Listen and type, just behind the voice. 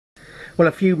Well,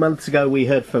 a few months ago we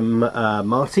heard from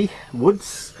Marty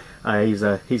Woods. He's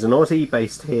an Aussie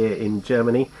based here in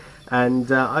Germany,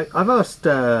 and I've asked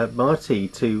Marty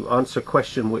to answer a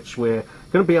question which we're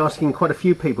going to be asking quite a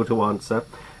few people to answer,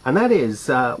 and that is,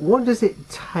 what does it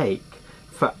take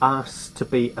for us to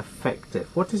be effective?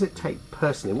 What does it take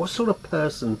personally? What sort of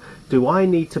person do I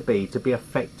need to be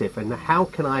effective, and how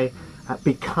can I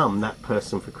become that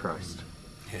person for Christ?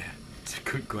 Yeah, it's a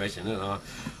good question, and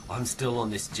I'm still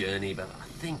on this journey, but I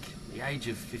think at the age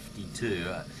of 52,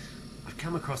 I've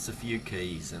come across a few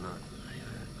keys, and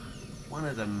one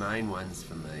of the main ones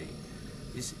for me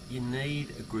is you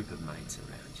need a group of mates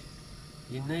around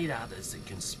you. You need others that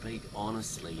can speak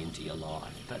honestly into your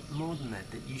life, but more than that,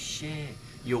 that you share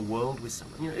your world with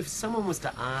someone. You know, if someone was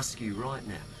to ask you right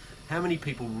now, how many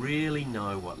people really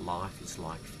know what life is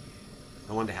like for you?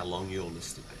 I wonder how long your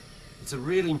list would be. It's a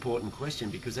really important question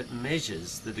because it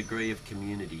measures the degree of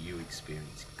community you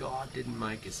experience. God didn't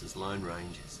make us as lone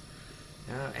rangers.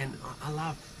 And I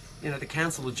love, the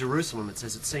Council of Jerusalem, it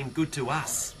says it seemed good to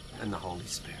us and the Holy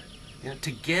Spirit.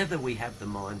 Together we have the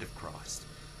mind of Christ.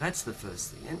 That's the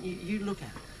first thing. And you look at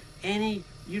it.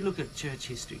 You look at church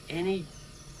history, any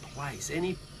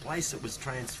place that was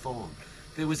transformed,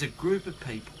 there was a group of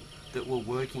people that were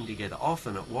working together.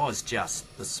 Often it was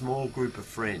just the small group of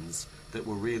friends that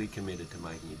were really committed to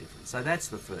making a difference. So that's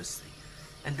the first thing.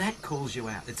 And that calls you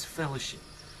out. It's fellowship.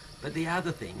 But the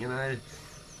other thing,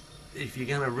 if you're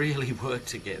going to really work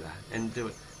together and do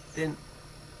it, then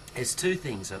there's two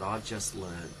things that I've just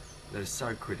learned that are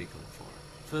so critical for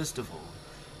it. First of all,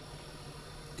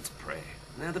 it's prayer.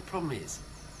 Now the problem is,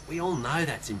 we all know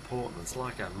that's important. It's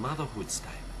like a motherhood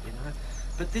statement,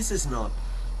 But this is not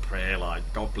prayer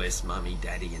like, God bless Mummy,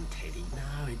 Daddy and Teddy.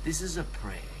 No, this is a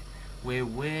prayer where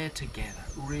we're together,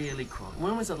 really crying.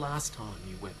 When was the last time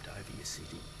you wept over your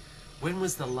city? When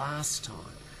was the last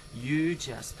time you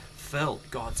just felt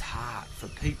God's heart for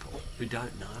people who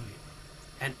don't know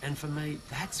Him? And for me,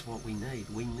 that's what we need.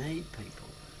 We need people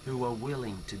who are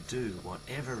willing to do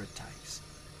whatever it takes,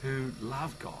 who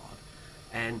love God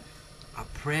and are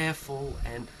prayerful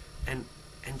and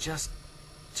just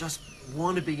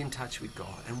want to be in touch with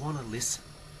God and want to listen.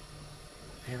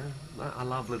 I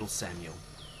love little Samuel.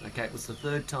 Okay, it was the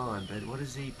third time, but what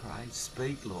does he pray?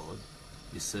 Speak, Lord,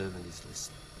 your servant is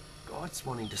listening. God's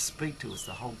wanting to speak to us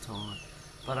the whole time.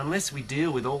 But unless we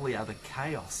deal with all the other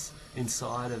chaos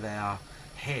inside of our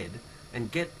head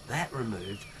and get that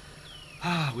removed,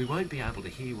 we won't be able to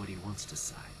hear what He wants to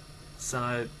say.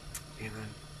 So,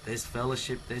 there's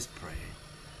fellowship, there's prayer.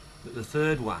 But the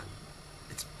third one,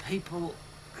 it's people,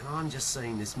 and I'm just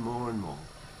seeing this more and more.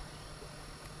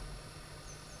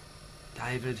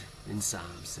 David in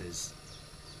Psalms says,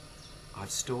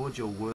 I've stored your word